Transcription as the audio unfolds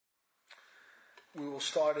We will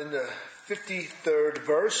start in the 53rd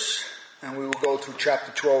verse, and we will go through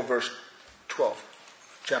chapter 12, verse 12.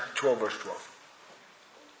 Chapter 12, verse 12.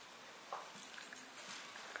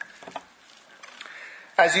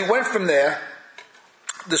 As he went from there,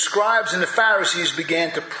 the scribes and the Pharisees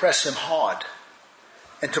began to press him hard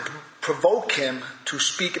and to provoke him to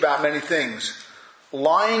speak about many things,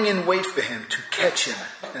 lying in wait for him to catch him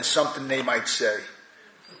in something they might say.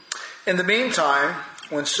 In the meantime,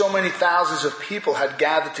 when so many thousands of people had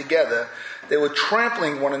gathered together, they were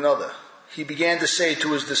trampling one another. He began to say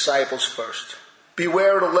to his disciples first,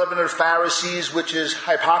 "Beware of the leaven of the Pharisees, which is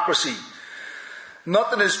hypocrisy.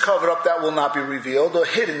 Nothing is covered up that will not be revealed, or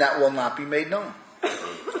hidden that will not be made known.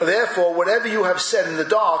 Therefore, whatever you have said in the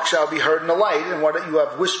dark shall be heard in the light, and what you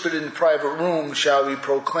have whispered in the private room shall be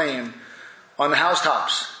proclaimed on the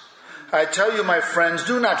housetops. I tell you, my friends,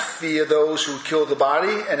 do not fear those who kill the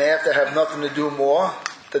body, and after have nothing to do more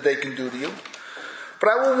that they can do to you. But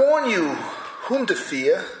I will warn you whom to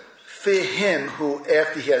fear. Fear him who,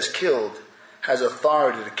 after he has killed, has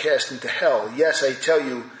authority to cast into hell. Yes, I tell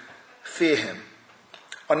you, fear him.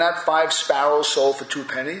 Are not 5 sparrows sold for 2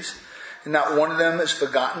 pennies, and not one of them is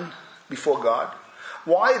forgotten before God?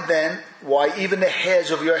 Why even the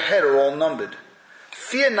hairs of your head are all numbered?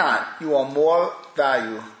 Fear not, you are more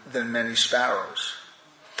value than many sparrows.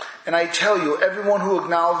 And I tell you, everyone who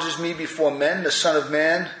acknowledges me before men, the Son of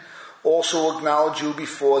Man, also will acknowledge you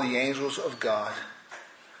before the angels of God.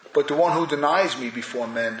 But the one who denies me before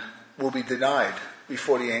men will be denied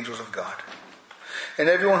before the angels of God. And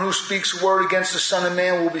everyone who speaks a word against the Son of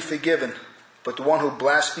Man will be forgiven, but the one who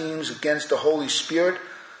blasphemes against the Holy Spirit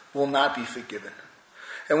will not be forgiven.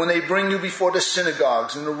 And when they bring you before the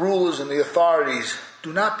synagogues and the rulers and the authorities,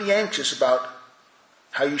 do not be anxious about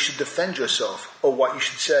how you should defend yourself or what you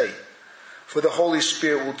should say. For the Holy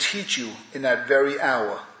Spirit will teach you in that very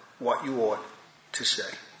hour what you ought to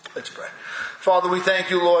say." Let's pray. Father, we thank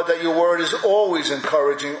you, Lord, that your word is always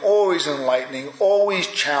encouraging, always enlightening, always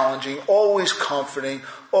challenging, always comforting,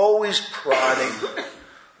 always prodding,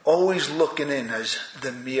 always looking in as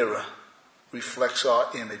the mirror reflects our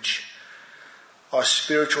image, our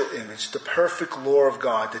spiritual image, the perfect law of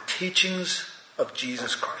God, the teachings of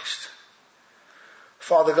Jesus Christ.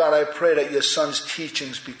 Father God, I pray that your Son's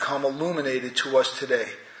teachings become illuminated to us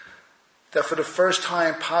today. That for the first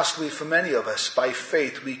time, possibly for many of us, by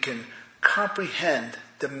faith, we can comprehend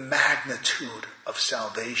the magnitude of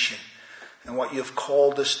salvation and what you've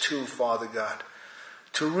called us to, Father God.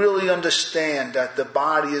 To really understand that the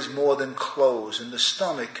body is more than clothes and the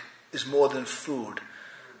stomach is more than food.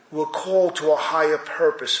 We're called to a higher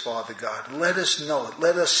purpose, Father God. Let us know it.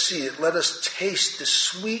 Let us see it. Let us taste the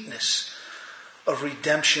sweetness of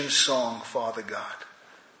redemption's song, Father God.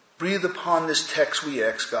 Breathe upon this text, we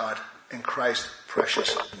ask, God, in Christ's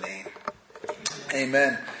precious name.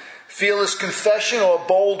 Amen. Fearless confession or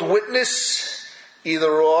bold witness,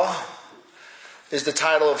 either or, is the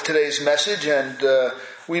title of today's message. And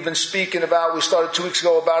we've been speaking about, we started 2 weeks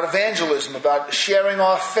ago, about evangelism, about sharing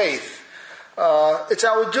our faith. It's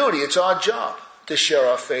our duty, it's our job to share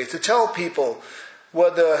our faith, to tell people,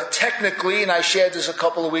 whether technically, and I shared this a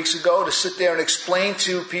couple of weeks ago, to sit there and explain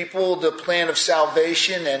to people the plan of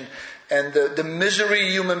salvation and the misery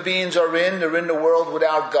human beings are in. They're in the world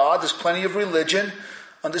without God. There's plenty of religion,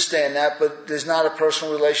 understand that, but there's not a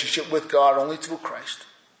personal relationship with God, only through Christ.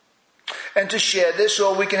 And to share this,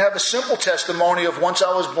 or we can have a simple testimony of once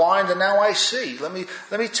I was blind and now I see. Let me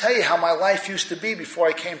tell you how my life used to be before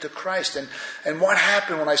I came to Christ, and what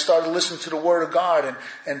happened when I started listening to the Word of God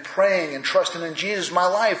and praying and trusting in Jesus. My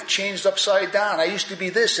life changed upside down. I used to be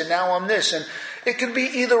this and now I'm this. And it can be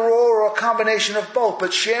either or a combination of both.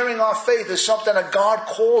 But sharing our faith is something that God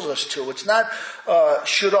calls us to. It's not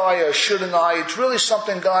should I or shouldn't I. It's really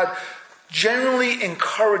something God generally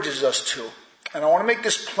encourages us to. And I want to make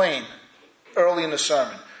this plain early in the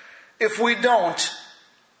sermon. If we don't,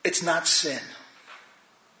 it's not sin.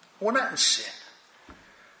 We're not in sin.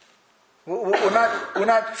 We're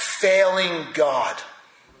not failing God.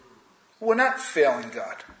 We're not failing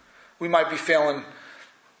God. We might be failing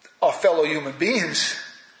our fellow human beings.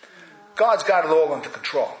 God's got it all under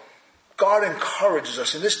control. God encourages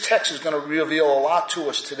us, and this text is going to reveal a lot to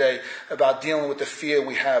us today about dealing with the fear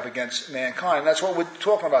we have against mankind. That's what we're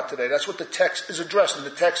talking about today. That's what the text is addressing.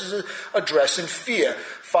 The text is addressing fear.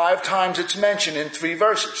 5 times it's mentioned in 3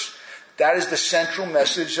 verses. That is the central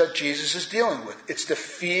message that Jesus is dealing with. It's the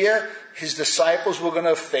fear his disciples were going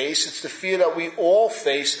to face. It's the fear that we all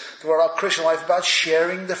face throughout our Christian life about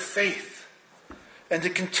sharing the faith. and to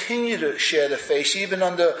continue to share the faith, even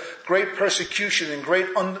under great persecution and great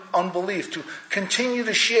unbelief, to continue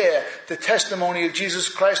to share the testimony of Jesus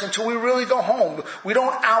Christ until we really go home. We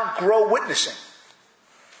don't outgrow witnessing.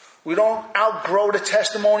 We don't outgrow the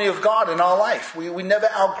testimony of God in our life. We never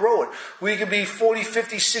outgrow it. We could be 40,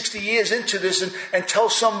 50, 60 years into this and tell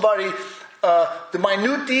somebody the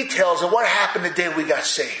minute details of what happened the day we got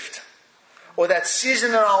saved. Or that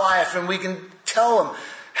season in our life, and we can tell them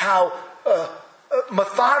how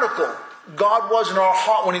methodical God was in our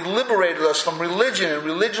heart when He liberated us from religion and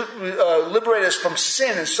liberated us from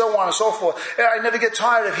sin and so on and so forth. And I never get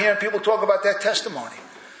tired of hearing people talk about that testimony.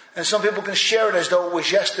 And some people can share it as though it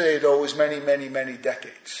was yesterday, though it was many, many, many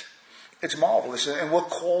decades. It's marvelous, and we're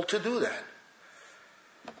called to do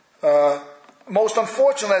that. Most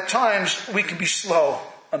unfortunately, at times, we can be slow,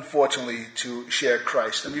 unfortunately, to share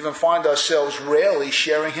Christ. And we even find ourselves rarely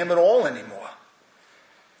sharing Him at all anymore.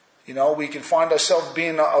 You know, we can find ourselves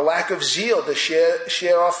being a lack of zeal to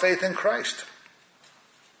share our faith in Christ.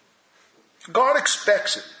 God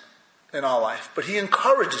expects it in our life, but He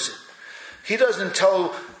encourages it. He doesn't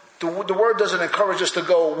tell, the Word doesn't encourage us to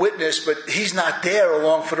go witness, but He's not there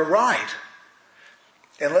along for the ride.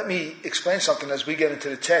 And let me explain something as we get into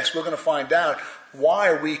the text. We're going to find out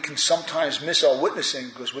why we can sometimes miss our witnessing,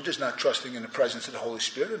 because we're just not trusting in the presence of the Holy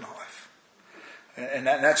Spirit in our life. And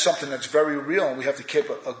that's something that's very real, and we have to keep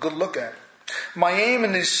a good look at. My aim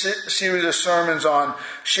in this series of sermons on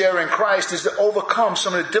sharing Christ is to overcome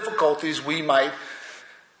some of the difficulties we might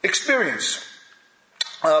experience.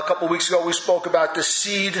 A couple of weeks ago we spoke about the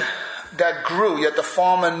seed that grew, yet the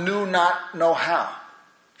farmer knew not know how.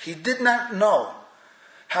 He did not know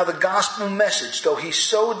how the gospel message, though he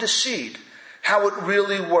sowed the seed, how it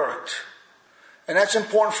really worked. And that's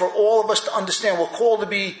important for all of us to understand. We're called to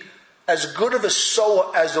be as good of a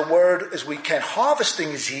sower as the word as we can. Harvesting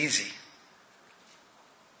is easy.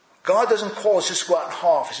 God doesn't call us just to go out and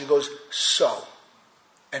harvest. He goes, sow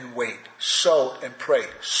and wait. Sow and pray.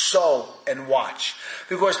 Sow and watch.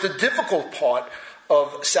 Because the difficult part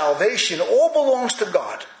of salvation all belongs to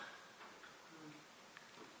God.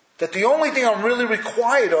 That the only thing I'm really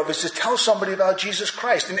required of is to tell somebody about Jesus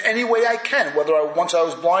Christ in any way I can. Whether once I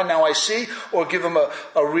was blind, now I see, or give them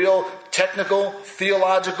a real technical,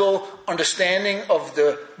 theological understanding of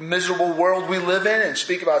the miserable world we live in and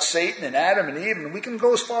speak about Satan and Adam and Eve. And we can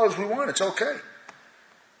go as far as we want. It's okay.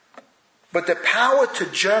 But the power to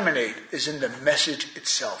germinate is in the message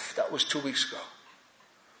itself. That was 2 weeks ago.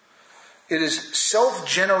 It is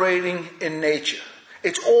self-generating in nature.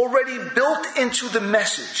 It's already built into the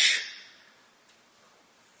message.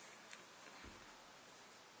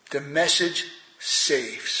 The message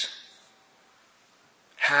saves.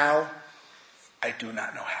 How? I do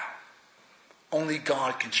not know how. Only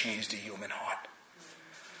God can change the human heart.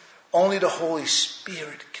 Only the Holy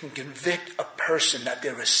Spirit can convict a person that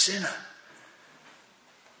they're a sinner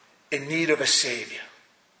in need of a Savior.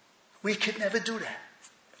 We could never do that.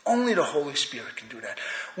 Only the Holy Spirit can do that.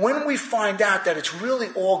 When we find out that it's really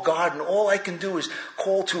all God and all I can do is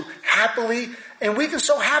call to happily, and we can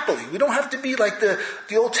so happily. We don't have to be like the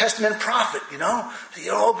Old Testament prophet, you know.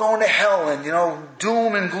 You're all going to hell and,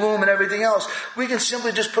 doom and gloom and everything else. We can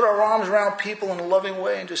simply just put our arms around people in a loving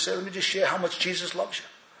way and just say, let me just share how much Jesus loves you.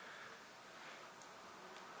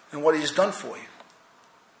 And what He has done for you.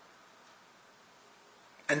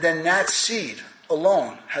 And then that seed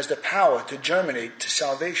alone has the power to germinate to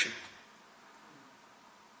salvation.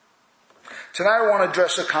 Tonight I want to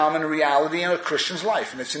address a common reality in a Christian's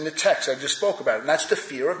life, and it's in the text I just spoke about, and that's the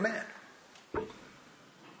fear of man.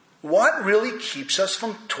 What really keeps us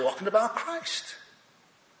from talking about Christ?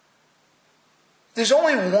 There's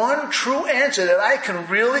only one true answer that I can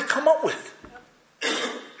really come up with.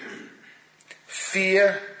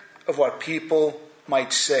 Fear of what people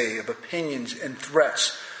might say, of opinions and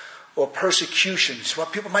threats, or persecutions,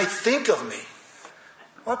 what people might think of me.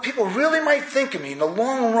 What people really might think of me in the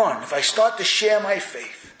long run if I start to share my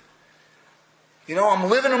faith. I'm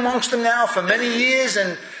living amongst them now for many years,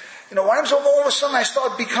 and what happens if all of a sudden I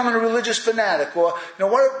start becoming a religious fanatic? Or,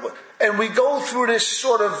 and we go through this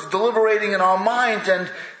sort of deliberating in our mind,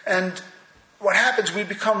 and what happens, we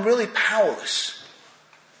become really powerless.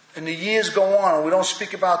 And the years go on, and we don't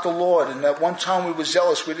speak about the Lord. And at one time we were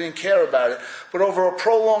zealous, we didn't care about it. But over a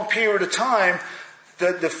prolonged period of time,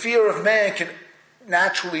 the fear of man can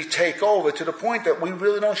naturally take over to the point that we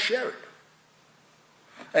really don't share it.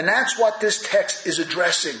 And that's what this text is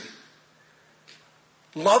addressing.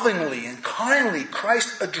 Lovingly and kindly,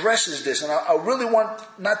 Christ addresses this. And I really want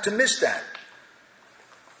not to miss that.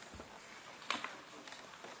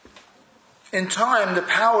 In time, the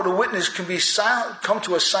power to witness can be come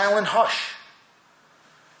to a silent hush.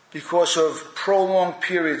 because of prolonged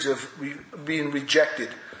periods of being rejected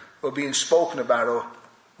or being spoken about or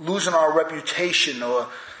losing our reputation or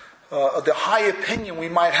the high opinion we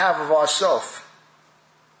might have of ourselves.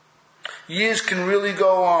 Years can really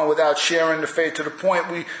go on without sharing the faith to the point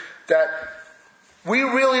that we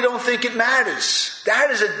really don't think it matters.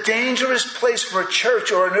 That is a dangerous place for a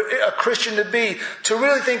church or a Christian to be, to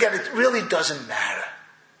really think that it really doesn't matter.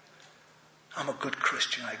 I'm a good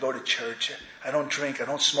Christian. I go to church. I don't drink. I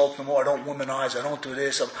don't smoke no more. I don't womanize. I don't do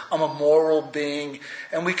this. I'm a moral being.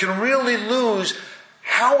 And we can really lose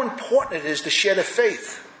how important it is to share the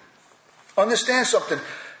faith. Understand something.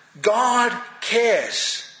 God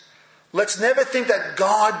cares. Let's never think that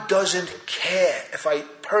God doesn't care if I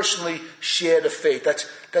personally share the faith.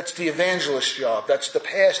 That's the evangelist's job. That's the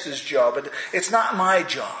pastor's job. It's not my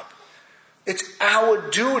job. It's our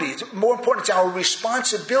duty. It's more important, it's our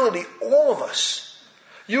responsibility, all of us.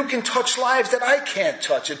 You can touch lives that I can't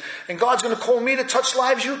touch. And God's going to call me to touch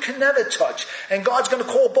lives you can never touch. And God's going to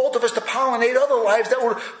call both of us to pollinate other lives that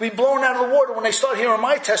will be blown out of the water when they start hearing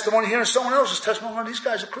my testimony, hearing someone else's testimony. Oh, these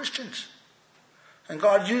guys are Christians. And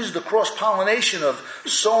God uses the cross-pollination of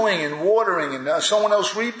sowing and watering and someone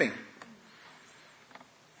else reaping.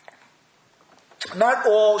 Not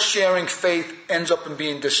all sharing faith ends up in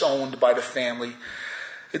being disowned by the family.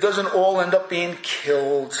 It doesn't all end up being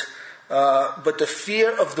killed. But the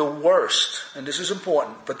fear of the worst, and this is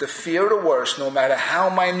important, but the fear of the worst, no matter how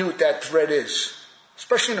minute that threat is,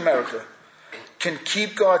 especially in America, can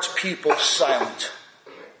keep God's people silent.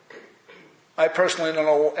 I personally don't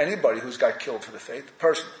know anybody who's got killed for the faith,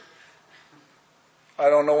 personally. I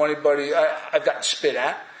don't know anybody. I've gotten spit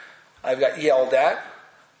at. I've got yelled at.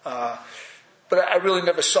 But I really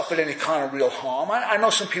never suffered any kind of real harm. I know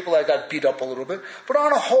some people that got beat up a little bit. But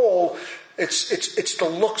on a whole, it's the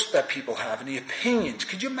looks that people have and the opinions.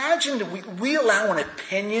 Could you imagine that we allow an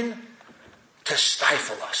opinion to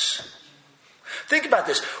stifle us? Think about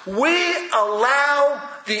this. We allow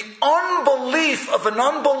the unbelief of an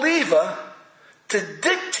unbeliever to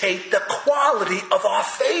dictate the quality of our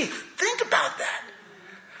faith. Think about that.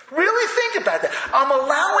 Really think about that. I'm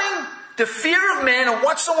allowing the fear of man and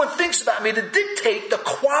what someone thinks about me to dictate the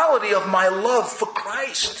quality of my love for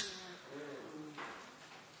Christ.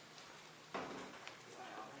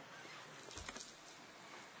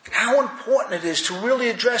 How important it is to really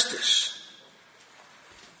address this.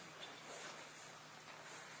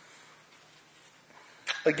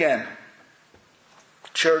 Again,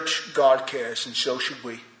 church, God cares, and so should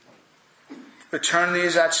we. Eternity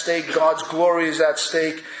is at stake, God's glory is at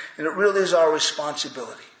stake, and it really is our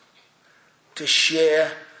responsibility to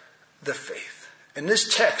share the faith. And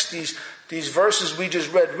this text, these verses we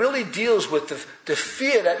just read, really deals with the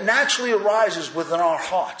fear that naturally arises within our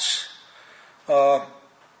hearts. And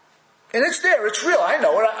it's there, it's real, I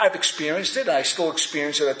know it, I've experienced it, and I still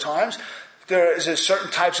experience it at times. There is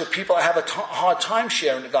certain types of people I have a hard time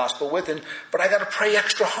sharing the gospel with, but I got to pray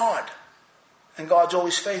extra hard. And God's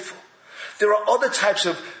always faithful. There are other types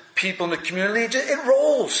of people in the community, it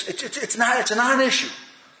rolls. It's a non-issue.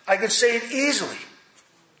 I can say it easily.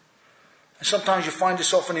 And sometimes you find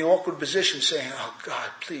yourself in the awkward position saying, oh God,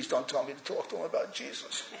 please don't tell me to talk to him about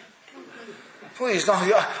Jesus. Please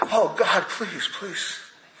don't. Oh God, please.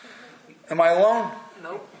 Am I alone?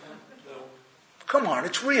 No. Come on,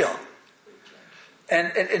 it's real.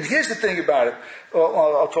 And here's the thing about it. Well,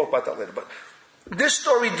 I'll talk about that later. But this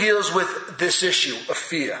story deals with this issue of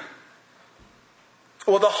fear.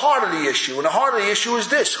 Or the heart of the issue. And the heart of the issue is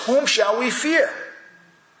this. Whom shall we fear?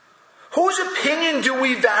 Whose opinion do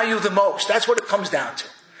we value the most? That's what it comes down to.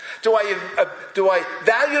 Do I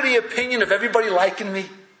value the opinion of everybody liking me?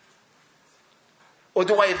 Or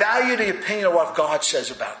do I value the opinion of what God says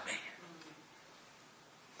about me?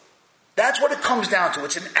 That's what it comes down to.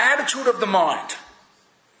 It's an attitude of the mind.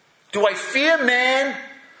 Do I fear man?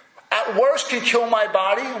 At worst can kill my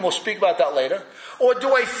body, and we'll speak about that later. Or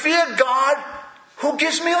do I fear God who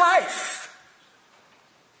gives me life?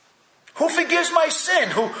 Who forgives my sin?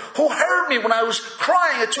 Who heard me when I was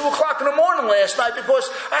crying at 2 o'clock in the morning last night because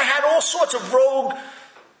I had all sorts of rogue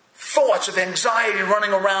thoughts of anxiety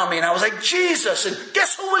running around me. And I was like, Jesus. And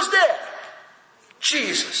guess who was there?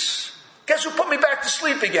 Jesus. Guess who put me back to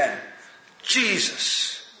sleep again?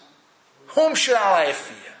 Jesus. Whom shall I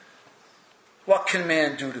fear? What can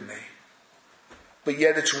man do to me? But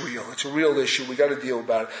yet it's real. It's a real issue. We got to deal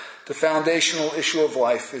about it. The foundational issue of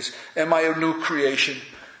life is, am I a new creation?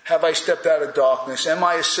 Have I stepped out of darkness? Am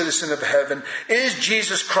I a citizen of heaven? Is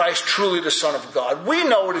Jesus Christ truly the Son of God? We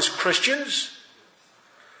know it as Christians.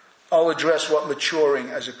 I'll address what maturing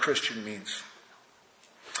as a Christian means.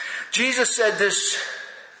 Jesus said this.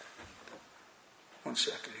 One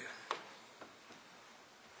second here.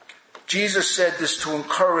 Jesus said this to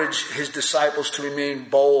encourage his disciples to remain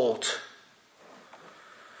bold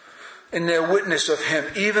in their witness of him,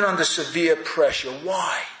 even under severe pressure.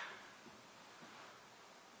 Why?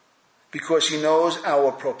 Because he knows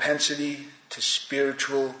our propensity to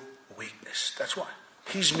spiritual weakness. That's why.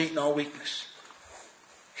 He's meeting our weakness.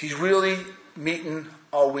 He's really meeting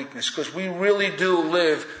our weakness, because we really do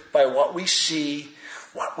live by what we see,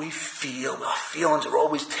 what we feel. Our feelings are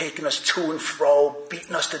always taking us to and fro,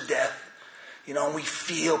 beating us to death. And we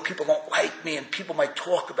feel people don't like me, and people might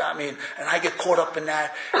talk about me, and I get caught up in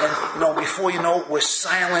that. And, before you know it, we're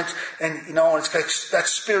silent. And, it's like that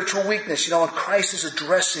spiritual weakness, and Christ is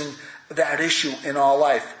addressing that issue in our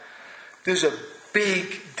life. There's a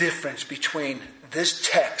big difference between this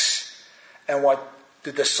text and what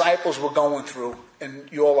the disciples were going through in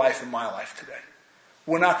your life and my life today.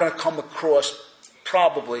 We're not going to come across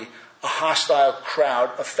probably a hostile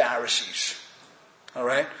crowd of Pharisees. All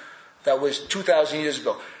right? That was 2,000 years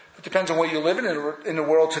ago. It depends on where you're living in the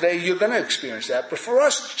world today. You're going to experience that. But for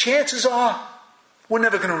us, chances are we're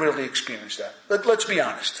never going to really experience that. Let's be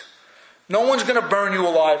honest. No one's going to burn you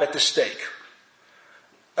alive at the stake.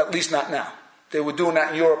 At least not now. They were doing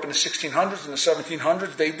that in Europe in the 1600s and the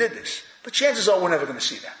 1700s. They did this. But chances are we're never going to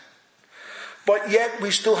see that. But yet we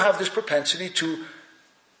still have this propensity to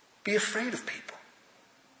be afraid of people,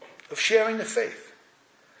 of sharing the faith.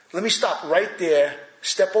 Let me stop right there,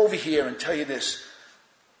 step over here and tell you this.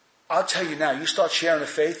 I'll tell you now, you start sharing the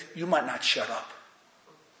faith, you might not shut up.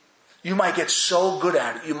 You might get so good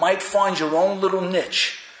at it. You might find your own little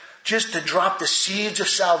niche just to drop the seeds of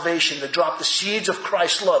salvation, to drop the seeds of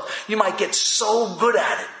Christ's love. You might get so good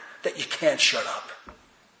at it that you can't shut up.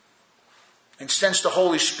 And sense the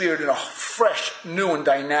Holy Spirit in a fresh, new, and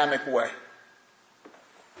dynamic way.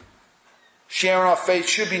 Sharing our faith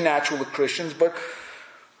should be natural to Christians, but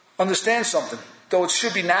understand something. Though it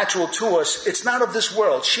should be natural to us, it's not of this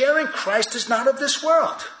world. Sharing Christ is not of this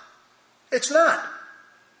world. It's not.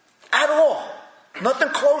 At all. Nothing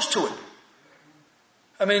close to it.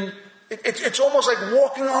 I mean, it's almost like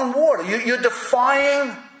walking on water. You're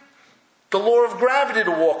defying the law of gravity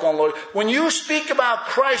to walk on water. When you speak about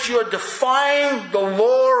Christ, you're defying the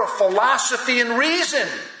law of philosophy and reason.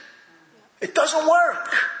 It doesn't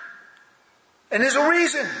work. And there's a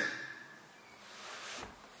reason.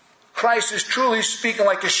 Christ is truly speaking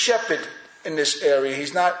like a shepherd in this area.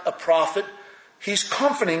 He's not a prophet. He's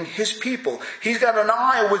comforting his people. He's got an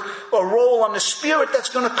eye with a role on the Spirit that's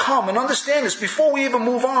going to come. And understand this, before we even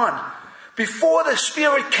move on, before the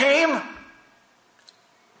Spirit came,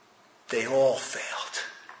 they all failed.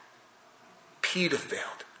 Peter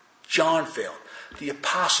failed. John failed. The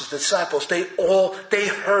apostles, the disciples, they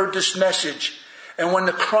heard this message. And when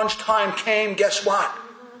the crunch time came, guess what?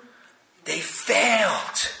 They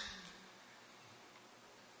failed.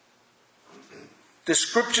 The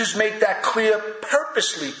scriptures make that clear,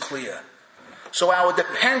 purposely clear. So our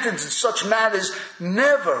dependence in such matters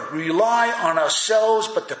never rely on ourselves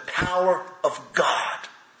but the power of God.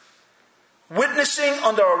 Witnessing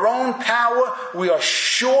under our own power, we are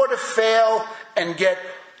sure to fail and get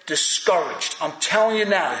discouraged. I'm telling you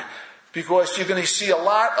now, because you're going to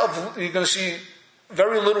see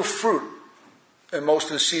very little fruit in most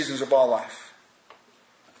of the seasons of our life.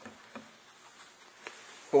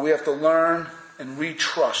 But we have to learn and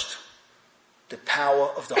retrust the power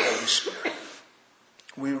of the Holy Spirit.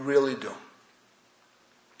 We really do.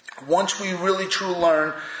 Once we really truly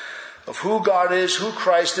learn of who God is, who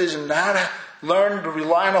Christ is, and how to learn to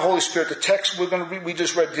rely on the Holy Spirit, the text we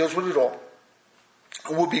just read deals with it all.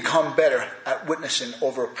 And we'll become better at witnessing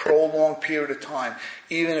over a prolonged period of time,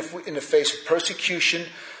 even if in the face of persecution,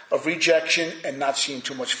 of rejection, and not seeing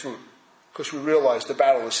too much fruit. Because we realize the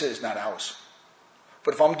battle is his, not ours.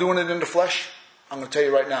 But if I'm doing it in the flesh, I'm going to tell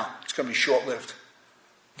you right now, it's going to be short-lived.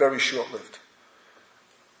 Very short-lived.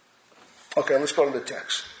 Okay, let's go to the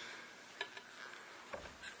text.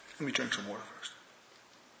 Let me drink some water first.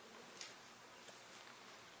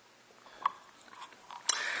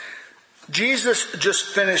 Jesus just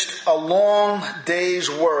finished a long day's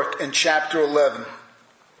work in chapter 11,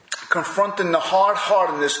 confronting the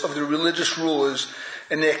hard-heartedness of the religious rulers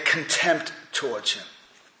and their contempt towards him.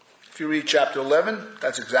 If you read chapter 11,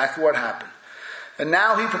 that's exactly what happened. And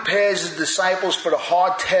now he prepares his disciples for the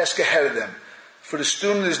hard task ahead of them. For the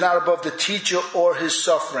student is not above the teacher or his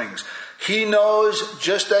sufferings. He knows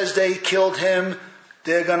just as they killed him,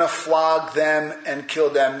 they're going to flog them and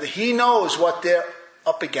kill them. He knows what they're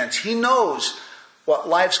up against. He knows what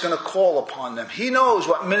life's going to call upon them. He knows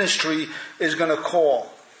what ministry is going to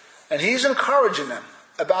call. And he's encouraging them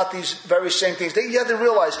about these very same things. They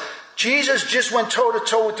realize Jesus just went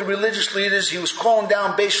toe-to-toe with the religious leaders. He was calling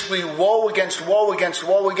down basically woe against woe against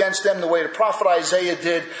woe against them, the way the prophet Isaiah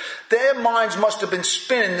did. Their minds must have been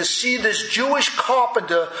spinning to see this Jewish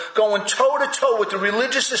carpenter going toe-to-toe with the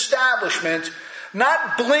religious establishment,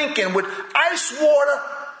 not blinking, with ice water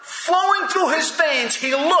flowing through his veins.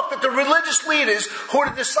 He looked at the religious leaders who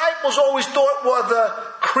the disciples always thought were the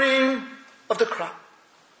cream of the crop.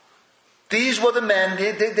 These were the men.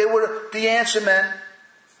 They were the answer men.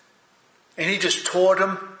 And he just tore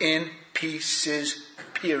them in pieces,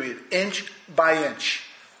 period. Inch by inch.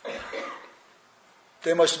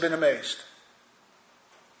 They must have been amazed.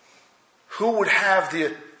 Who would have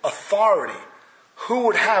the authority? Who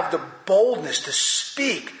would have the boldness to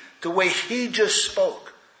speak the way he just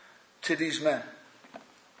spoke to these men?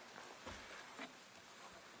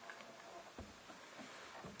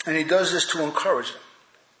 And he does this to encourage them.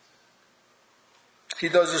 He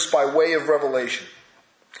does this by way of revelation.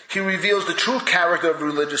 He reveals the true character of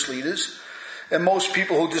religious leaders and most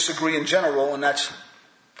people who disagree in general, and that's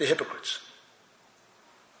the hypocrites.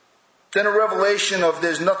 Then a revelation of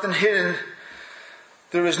there's nothing hidden,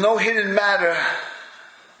 there is no hidden matter,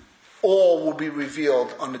 all will be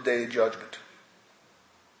revealed on the day of judgment.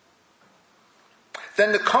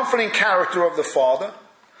 Then the comforting character of the Father,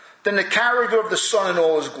 then the character of the Son in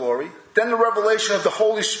all his glory, then the revelation of the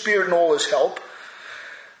Holy Spirit in all his help.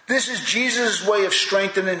 This is Jesus' way of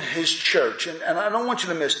strengthening his church. And I don't want you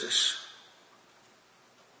to miss this.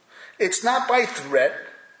 It's not by threat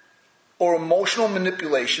or emotional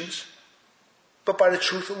manipulations, but by the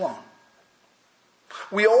truth alone.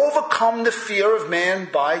 We overcome the fear of man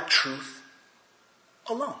by truth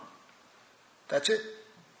alone. That's it.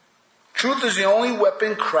 Truth is the only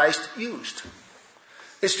weapon Christ used.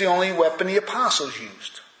 It's the only weapon the apostles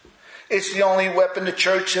used. It's the only weapon the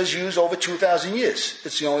church has used over 2,000 years.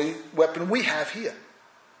 It's the only weapon we have here.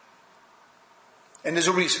 And there's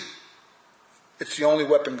a reason. It's the only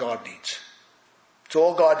weapon God needs. It's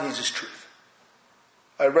all God needs is truth.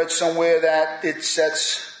 I read somewhere that it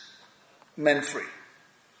sets men free.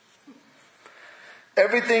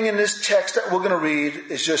 Everything in this text that we're going to read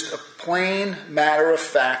is just a plain,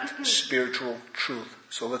 matter-of-fact, spiritual truth.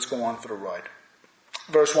 So let's go on for the ride.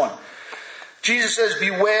 Verse 1. Jesus says,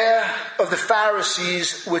 beware of the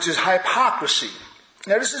Pharisees, which is hypocrisy.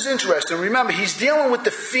 Now this is interesting. Remember, he's dealing with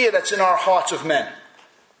the fear that's in our hearts of men.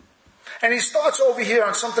 And he starts over here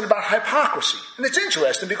on something about hypocrisy. And it's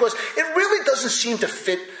interesting because it really doesn't seem to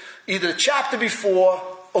fit either the chapter before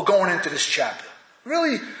or going into this chapter.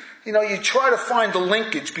 Really, you try to find the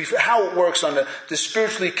linkage, how it works on the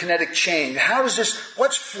spiritually kinetic chain. How is this,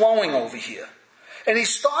 what's flowing over here? And he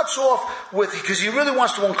starts off with, because he really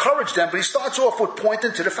wants to encourage them, but he starts off with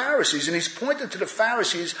pointing to the Pharisees. And he's pointing to the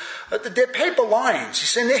Pharisees, they're paper lions. He's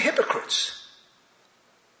saying they're hypocrites.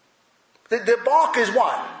 Their bark is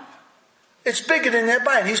what? It's bigger than their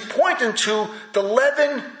bite. He's pointing to the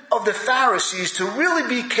leaven of the Pharisees to really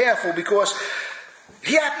be careful, because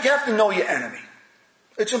you have to know your enemy.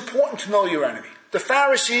 It's important to know your enemy. The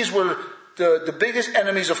Pharisees were the biggest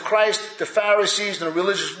enemies of Christ. The Pharisees and the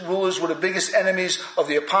religious rulers were the biggest enemies of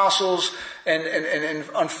the apostles. And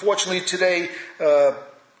unfortunately today,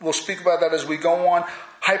 we'll speak about that as we go on.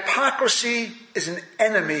 Hypocrisy is an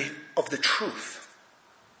enemy of the truth.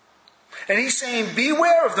 And he's saying,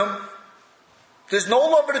 beware of them. There's no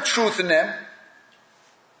love of the truth in them.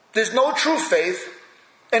 There's no true faith.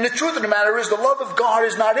 And the truth of the matter is, the love of God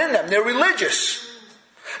is not in them. They're religious.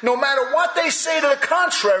 No matter what they say to the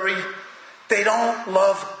contrary, they don't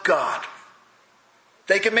love God.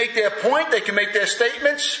 They can make their point, they can make their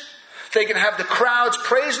statements, they can have the crowds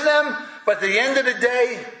praising them, but at the end of the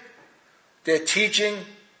day, their teaching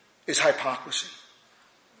is hypocrisy.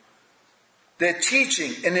 Their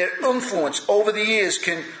teaching and their influence over the years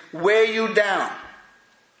can wear you down.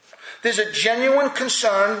 There's a genuine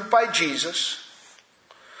concern by Jesus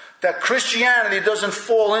that Christianity doesn't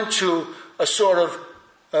fall into a sort of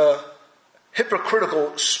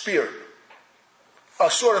hypocritical spirit. A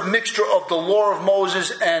sort of mixture of the law of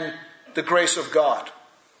Moses and the grace of God.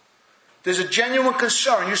 There's a genuine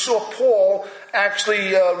concern. You saw Paul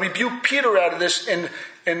actually rebuke Peter out of this in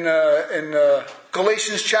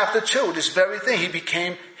Galatians chapter 2. This very thing. He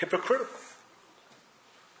became hypocritical.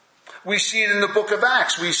 We see it in the book of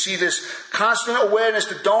Acts. We see this constant awareness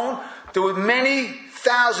that there were many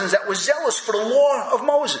thousands that were zealous for the law of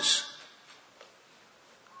Moses.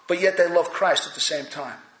 But yet they loved Christ at the same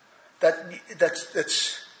time.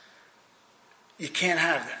 That's you can't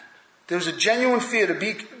have that. There's a genuine fear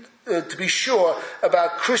to be sure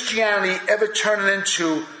about Christianity ever turning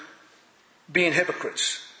into being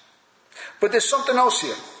hypocrites. But there's something else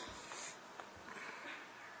here.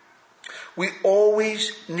 We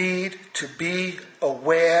always need to be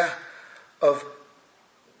aware of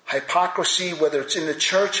hypocrisy, whether it's in the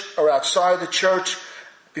church or outside the church,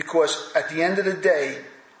 because at the end of the day,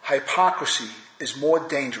 hypocrisy is more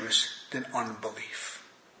dangerous than unbelief.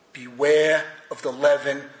 Beware of the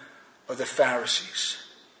leaven of the Pharisees.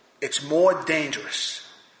 It's more dangerous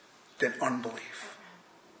than unbelief.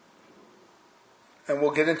 And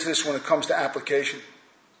we'll get into this when it comes to application.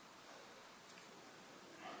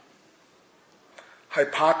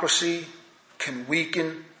 Hypocrisy can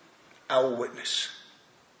weaken our witness.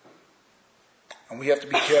 And we have to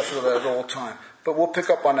be careful of that at all times. But we'll pick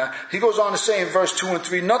up on that. He goes on to say in verse 2 and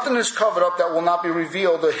 3, nothing is covered up that will not be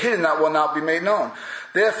revealed, or hidden that will not be made known.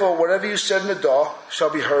 Therefore, whatever you said in the dark shall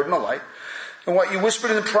be heard in the light, and what you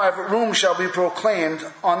whispered in the private room shall be proclaimed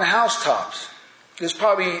on the housetops. There's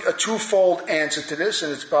probably a twofold answer to this,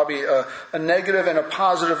 and it's probably a negative and a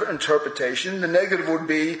positive interpretation. The negative would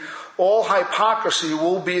be all hypocrisy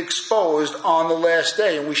will be exposed on the last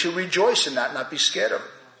day, and we should rejoice in that, not be scared of it.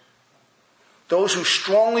 Those who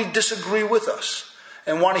strongly disagree with us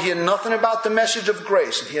and want to hear nothing about the message of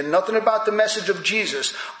grace and hear nothing about the message of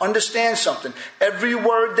Jesus, understand something. Every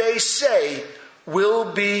word they say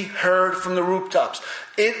will be heard from the rooftops.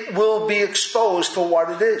 It will be exposed for what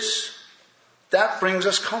it is. That brings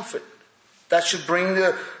us comfort. That should bring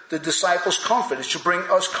the disciples comfort. It should bring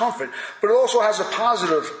us comfort. But it also has a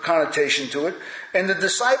positive connotation to it. And the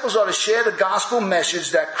disciples are to share the gospel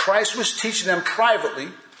message that Christ was teaching them privately.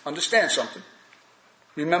 Understand something.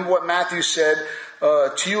 Remember what Matthew said,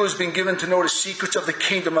 to you has been given to know the secrets of the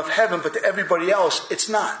kingdom of heaven, but to everybody else, it's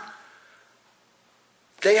not.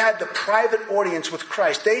 They had the private audience with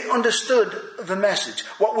Christ. They understood the message.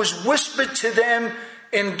 What was whispered to them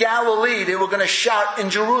in Galilee, they were going to shout in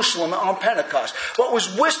Jerusalem on Pentecost. What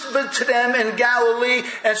was whispered to them in Galilee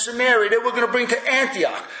and Samaria, they were going to bring to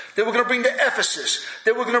Antioch. They were going to bring to Ephesus.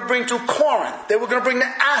 They were going to bring to Corinth. They were going to bring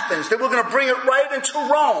to Athens. They were going to bring it right into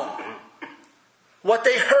Rome. What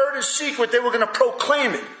they heard in secret, they were going to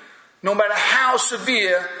proclaim it. No matter how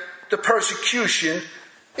severe the persecution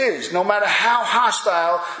is. No matter how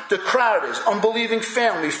hostile the crowd is. Unbelieving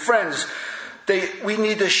family, friends. We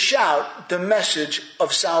need to shout the message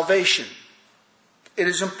of salvation. It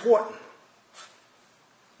is important.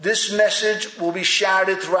 This message will be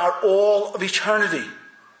shouted throughout all of eternity.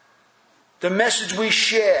 The message we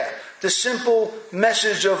share, the simple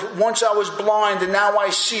message of once I was blind and now I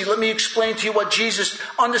see. Let me explain to you what Jesus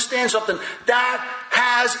understands something. That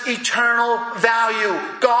has eternal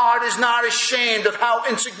value. God is not ashamed of how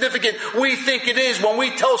insignificant we think it is when we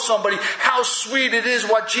tell somebody how sweet it is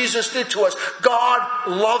what Jesus did to us. God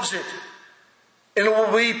loves it. And it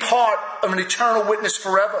will be part of an eternal witness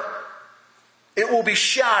forever. It will be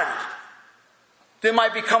shouted. There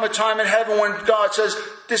might become a time in heaven when God says,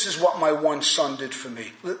 this is what my one son did for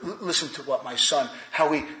me. Listen to what my son,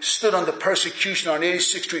 how he stood under persecution on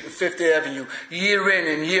 86th Street and 5th Avenue, year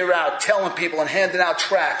in and year out, telling people and handing out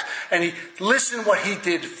tracts. And listen what he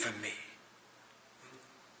did for me.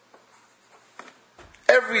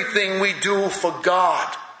 Everything we do for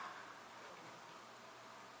God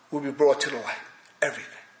will be brought to the light.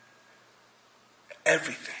 Everything.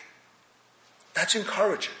 Everything. That's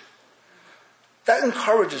encouraging. That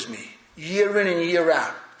encourages me, year in and year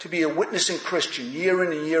out, to be a witnessing Christian, year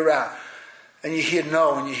in and year out. And you hear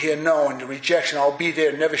no, and you hear no, and the rejection, I'll be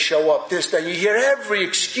there, never show up, this, that. You hear every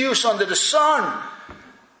excuse under the sun.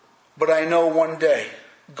 But I know one day,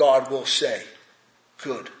 God will say,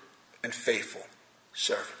 good and faithful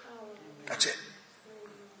servant. That's it.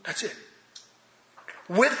 That's it.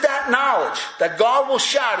 With that knowledge, that God will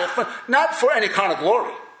shout it, not for any kind of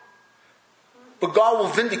glory, but God will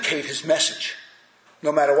vindicate his message.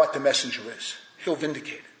 No matter what the messenger is. He'll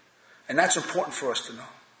vindicate it. And that's important for us to know.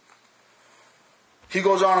 He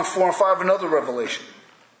goes on in 4 and 5, another revelation.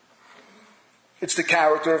 It's the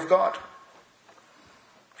character of God.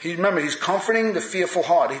 Remember, he's comforting the fearful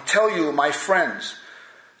heart. He tell you, my friends,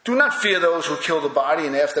 do not fear those who kill the body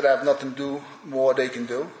and after that have nothing to do more they can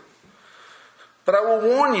do. But I will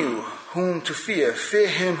warn you whom to fear. Fear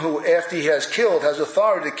him who after he has killed has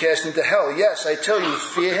authority to cast into hell. Yes, I tell you,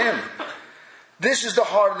 fear him. This is the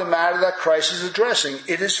heart of the matter that Christ is addressing.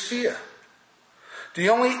 It is fear. The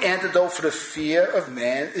only antidote for the fear of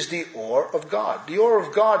man is the awe of God. The awe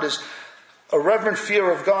of God is, a reverent fear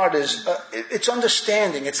of God is, it's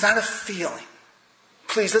understanding. It's not a feeling.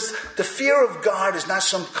 Please, the fear of God is not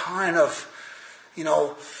some kind of,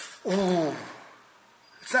 ooh.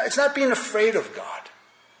 It's not being afraid of God.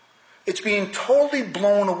 It's being totally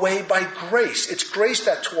blown away by grace. It's grace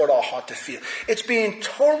that taught our heart to fear. It's being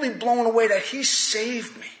totally blown away that he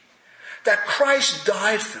saved me. That Christ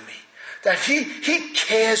died for me. That he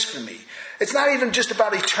cares for me. It's not even just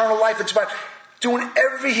about eternal life. It's about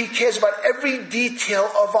he cares about every detail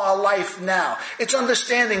of our life now. It's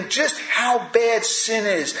understanding just how bad sin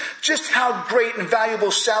is, just how great and valuable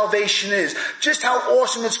salvation is, just how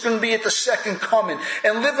awesome it's going to be at the second coming,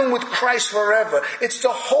 and living with Christ forever. It's the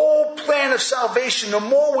whole plan of salvation. The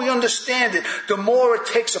more we understand it, the more it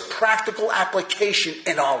takes a practical application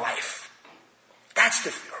in our life. That's the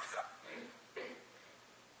fear of God.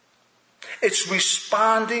 It's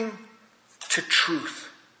responding to truth.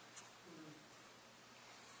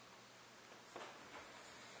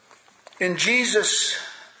 In Jesus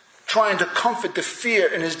trying to comfort the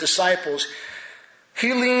fear in his disciples,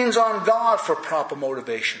 he leans on God for proper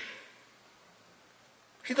motivation.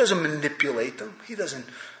 He doesn't manipulate them. He doesn't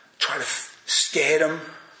try to scare them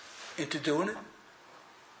into doing it.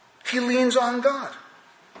 He leans on God.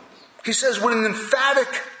 He says with an emphatic,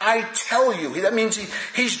 I tell you. That means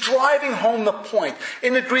he's driving home the point.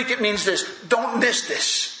 In the Greek it means this: don't miss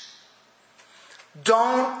this.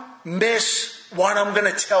 Don't miss what I'm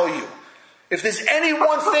going to tell you. If there's any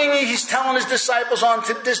one thing he's telling his disciples on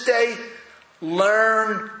to this day,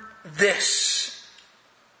 learn this.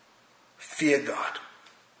 Fear God,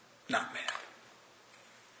 not man.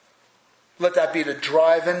 Let that be the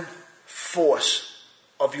driving force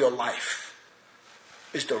of your life,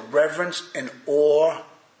 is the reverence and awe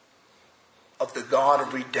of the God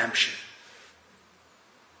of redemption.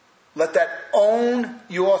 Let that own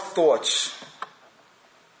your thoughts.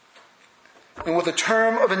 And with a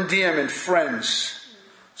term of endearment, friends,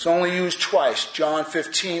 it's only used twice, John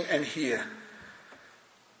 15 and here.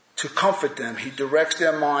 To comfort them, he directs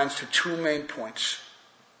their minds to two main points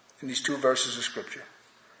in these two verses of Scripture.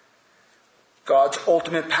 God's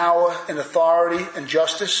ultimate power and authority and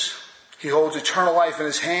justice. He holds eternal life in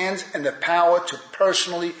his hands and the power to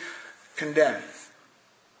personally condemn.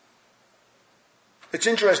 It's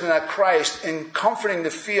interesting that Christ, in comforting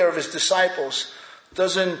the fear of his disciples,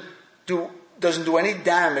 doesn't do any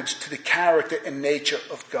damage to the character and nature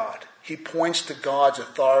of God. He points to God's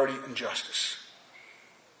authority and justice.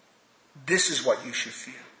 This is what you should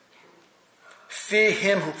fear. Fear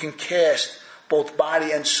him who can cast both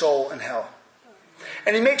body and soul in hell.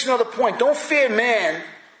 And he makes another point. Don't fear man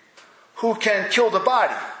who can kill the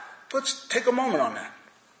body. Let's take a moment on that.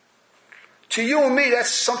 To you and me,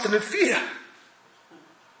 that's something to fear.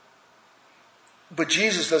 But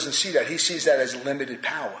Jesus doesn't see that. He sees that as limited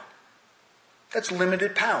power. That's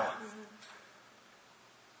limited power.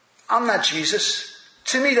 I'm not Jesus.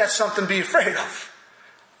 To me, that's something to be afraid of.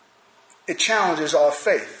 It challenges our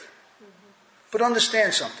faith. But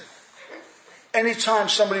understand something. Anytime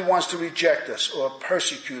somebody wants to reject us or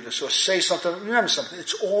persecute us or say something, remember something,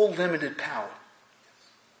 it's all limited power.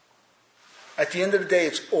 At the end of the day,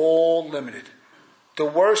 it's all limited. The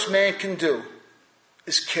worst man can do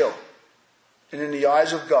is kill. And in the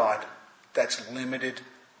eyes of God, that's limited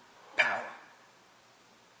power.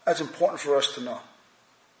 That's important for us to know.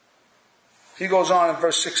 He goes on in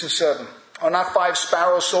verse 6 and 7. Are not 5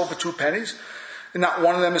 sparrows sold for 2 pennies? And not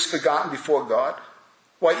one of them is forgotten before God?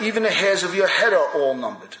 Why, even the hairs of your head are all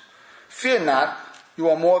numbered. Fear not, you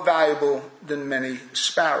are more valuable than many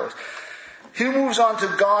sparrows. He moves on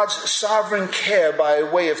to God's sovereign care by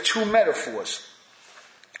way of 2 metaphors,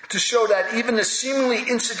 to show that even the seemingly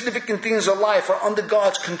insignificant things of life are under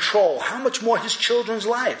God's control. How much more his children's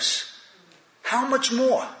lives? How much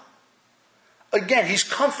more? Again, he's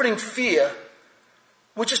comforting fear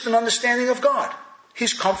with just an understanding of God.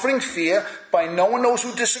 He's comforting fear by knowing those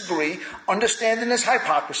who disagree, understanding his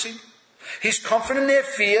hypocrisy. He's comforting their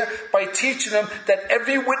fear by teaching them that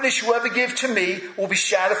every witness you ever give to me will be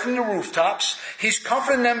shouted from the rooftops. He's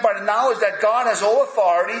comforting them by the knowledge that God has all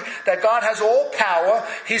authority, that God has all power.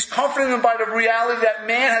 He's comforting them by the reality that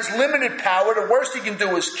man has limited power. The worst he can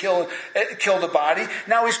do is kill the body.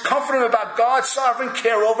 Now he's comforting them about God's sovereign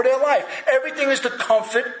care over their life. Everything is to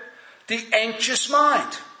comfort the anxious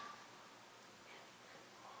mind.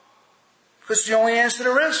 Because it's the only answer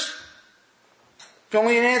there is. The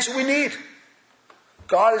only answer we need.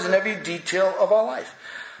 God is in every detail of our life.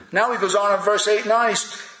 Now he goes on in verse 8 and 9.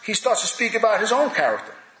 He starts to speak about his own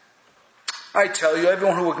character. I tell you,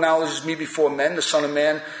 everyone who acknowledges me before men, the Son of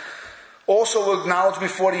Man, also will acknowledge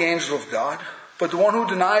before the angels of God. But the one who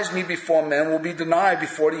denies me before men will be denied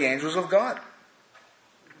before the angels of God.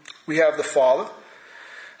 We have the Father.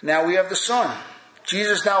 Now we have the Son.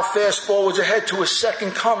 Jesus now fast forwards ahead to his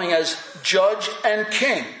second coming as Judge and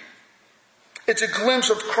King. It's a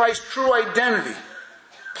glimpse of Christ's true identity.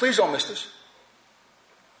 Please don't miss this.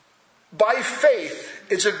 By faith,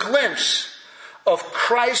 it's a glimpse of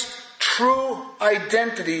Christ's true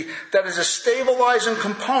identity that is a stabilizing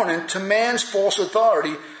component to man's false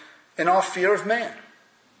authority and our fear of man.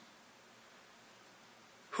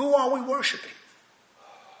 Who are we worshiping?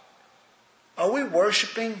 Are we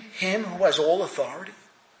worshiping him who has all authority?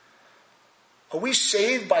 Are we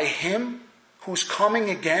saved by him who's coming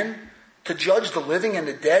again to judge the living and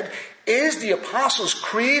the dead? Is the Apostles'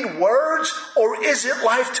 Creed words, or is it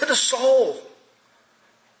life to the soul?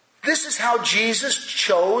 This is how Jesus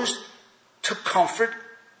chose to comfort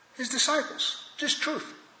his disciples. Just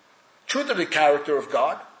truth. Truth of the character of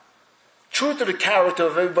God. Truth of the character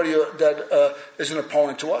of everybody that is an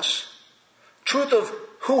opponent to us. Truth of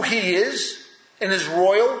who he is in his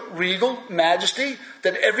royal, regal majesty,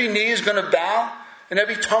 that every knee is going to bow and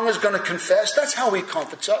every tongue is going to confess. That's how he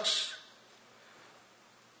comforts us.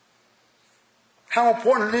 How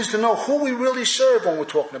important it is to know who we really serve when we're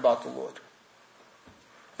talking about the Lord.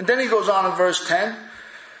 And then he goes on in verse 10.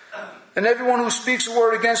 And everyone who speaks a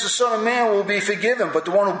word against the Son of Man will be forgiven, but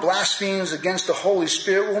the one who blasphemes against the Holy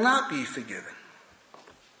Spirit will not be forgiven.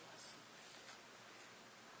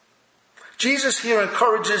 Jesus here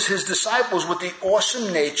encourages his disciples with the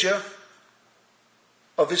awesome nature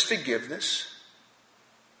of his forgiveness.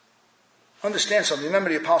 Understand something. Remember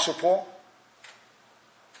the Apostle Paul?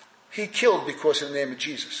 He killed because of the name of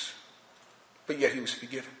Jesus. But yet he was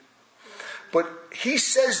forgiven. But he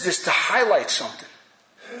says this to highlight something.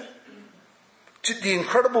 To the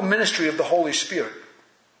incredible ministry of the Holy Spirit.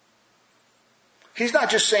 He's not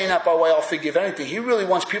just saying that by way I'll forgive anything. He really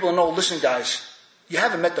wants people to know, listen guys, you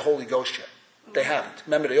haven't met the Holy Ghost yet. They haven't.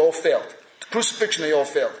 Remember, they all failed. The crucifixion, they all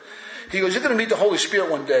failed. He goes, you're going to meet the Holy Spirit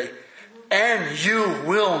one day, and you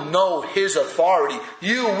will know his authority.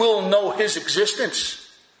 You will know his existence.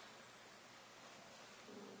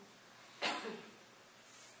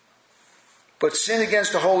 But sin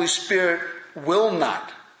against the Holy Spirit will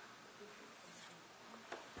not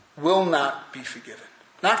be forgiven.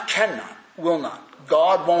 Not cannot, will not.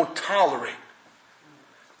 God won't tolerate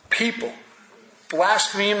people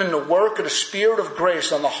blaspheming the work of the Spirit of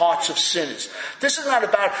grace on the hearts of sinners. This is not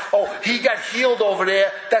about, he got healed over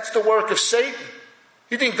there, that's the work of Satan.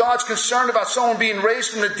 You think God's concerned about someone being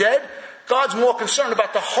raised from the dead? God's more concerned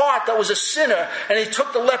about the heart that was a sinner, and he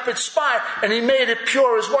took the leopard spot and he made it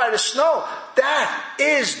pure as white as snow. That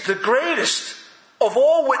is the greatest of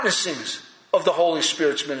all witnessings of the Holy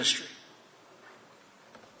Spirit's ministry.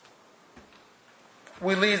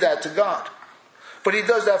 We leave that to God. But he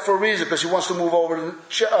does that for a reason, because he wants to move over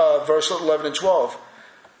to verse 11 and 12.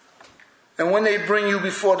 And when they bring you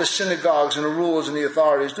before the synagogues and the rulers and the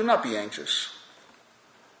authorities, do not be anxious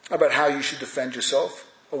about how you should defend yourself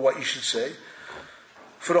or what you should say.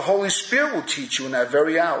 For the Holy Spirit will teach you in that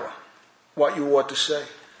very hour what you ought to say.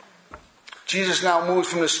 Jesus now moves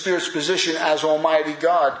from the Spirit's position as Almighty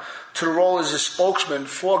God to the role as a spokesman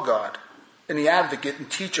for God and the advocate and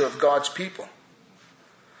teacher of God's people.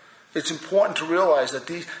 It's important to realize that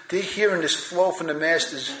they're hearing this flow from the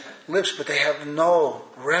Master's lips, but they have no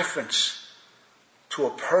reference to a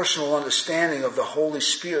personal understanding of the Holy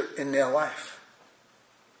Spirit in their life.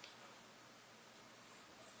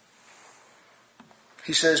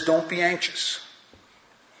 He says, don't be anxious.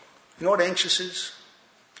 You know what anxious is?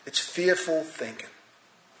 It's fearful thinking.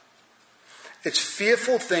 It's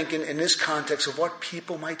fearful thinking in this context of what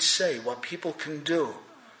people might say, what people can do,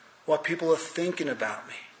 what people are thinking about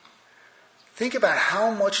me. Think about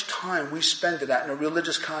how much time we spend in that in a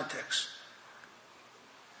religious context.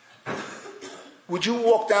 Would you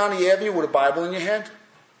walk down the avenue with a Bible in your hand?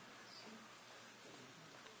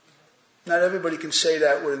 Not everybody can say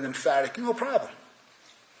that with an emphatic, no problem.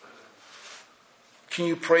 Can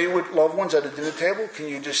you pray with loved ones at a dinner table? Can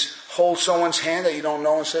you just hold someone's hand that you don't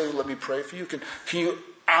know and say, let me pray for you? Can you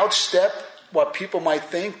outstep what people might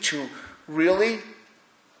think to really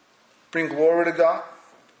bring glory to God?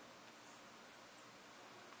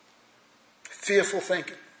 Fearful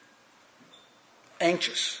thinking.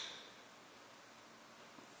 Anxious.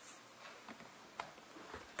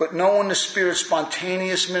 But knowing the Spirit's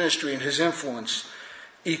spontaneous ministry and his influence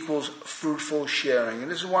equals fruitful sharing.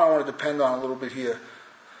 And this is what I want to depend on a little bit here.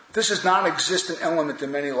 This is not an existent element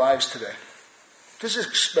in many lives today. This is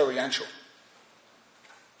experiential.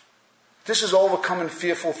 This is overcoming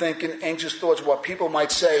fearful thinking, anxious thoughts, what people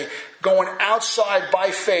might say, going outside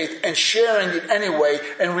by faith and sharing it anyway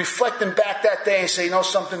and reflecting back that day and say, you know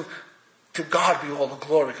something, to God be all the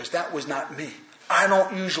glory, because that was not me. I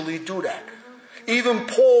don't usually do that. Even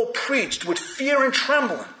Paul preached with fear and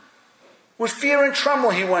trembling. With fear and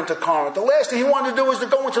trembling he went to Corinth. The last thing he wanted to do was to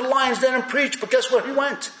go into the lion's den and preach, but guess where he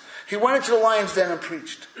went? He went into the lion's den and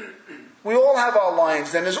preached. We all have our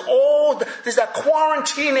lines. Then there's that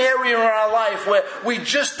quarantine area in our life where we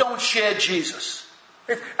just don't share Jesus.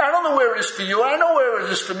 I don't know where it is for you. I know where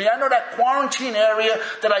it is for me. I know that quarantine area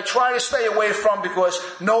that I try to stay away from because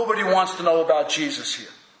nobody wants to know about Jesus here.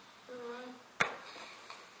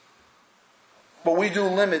 But we do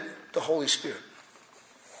limit the Holy Spirit.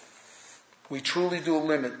 We truly do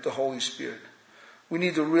limit the Holy Spirit. We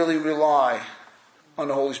need to really rely on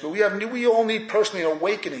the Holy Spirit. We all need personally an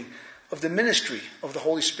awakening of the ministry of the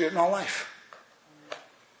Holy Spirit in our life.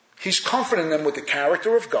 He's comforting them with the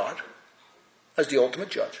character of God as the ultimate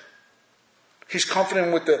judge. He's comforting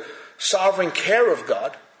them with the sovereign care of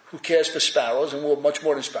God, who cares for sparrows, and we're much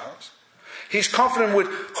more than sparrows. He's comforting them with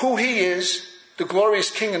who He is, the glorious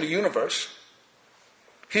King of the universe.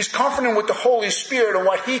 He's comforting with the Holy Spirit and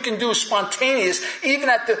what He can do spontaneous, even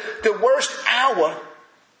at the worst hour.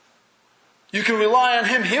 You can rely on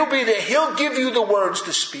Him. He'll be there. He'll give you the words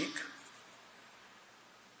to speak.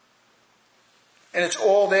 And it's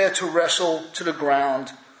all there to wrestle to the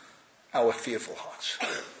ground our fearful hearts.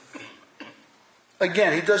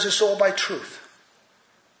 Again, He does this all by truth.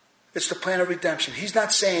 It's the plan of redemption. He's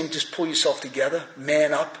not saying just pull yourself together,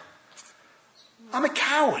 man up. I'm a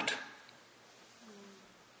coward.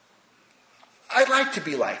 I like to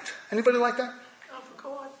be liked. Anybody like that?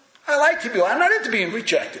 I like to be liked. I'm not into being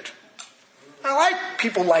rejected. I like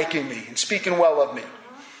people liking me and speaking well of me.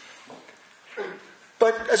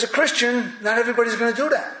 But as a Christian, not everybody's going to do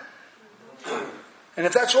that. And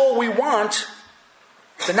if that's all we want,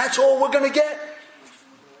 then that's all we're going to get.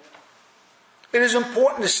 It is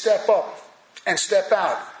important to step up and step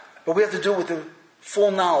out. But we have to do it with the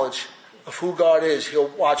full knowledge of who God is. He'll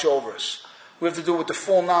watch over us. We have to do it with the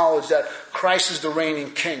full knowledge that Christ is the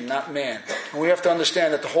reigning King, not man. And we have to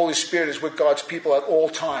understand that the Holy Spirit is with God's people at all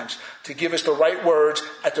times to give us the right words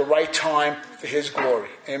at the right time for His glory.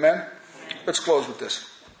 Amen? Let's close with this.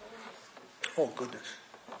 Oh, goodness.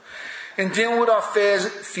 In dealing with our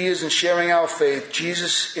fears and sharing our faith,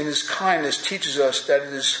 Jesus, in His kindness, teaches us that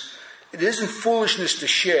it isn't foolishness to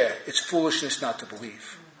share, it's foolishness not to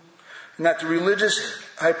believe. And that the religious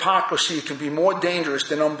hypocrisy can be more dangerous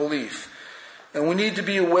than unbelief. And we need to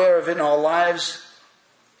be aware of it in our lives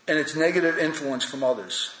and its negative influence from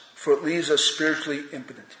others, for it leaves us spiritually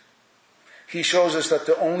impotent. He shows us that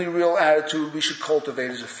the only real attitude we should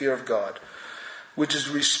cultivate is a fear of God, which is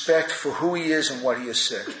respect for who He is and what He has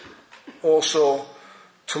said. Also,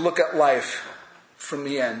 to look at life from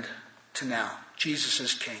the end to now. Jesus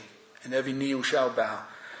is King, and every knee shall bow,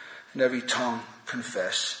 and every tongue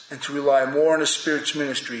confess. And to rely more on the Spirit's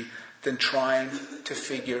ministry than trying to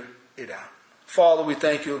figure it out. Father, we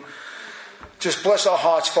thank You. Just bless our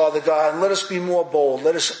hearts, Father God, and let us be more bold.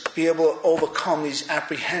 Let us be able to overcome these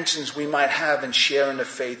apprehensions we might have in sharing the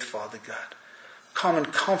faith, Father God. Come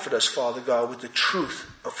and comfort us, Father God, with the truth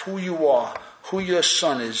of who You are, who Your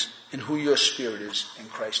Son is, and who Your Spirit is. In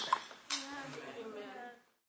Christ's name.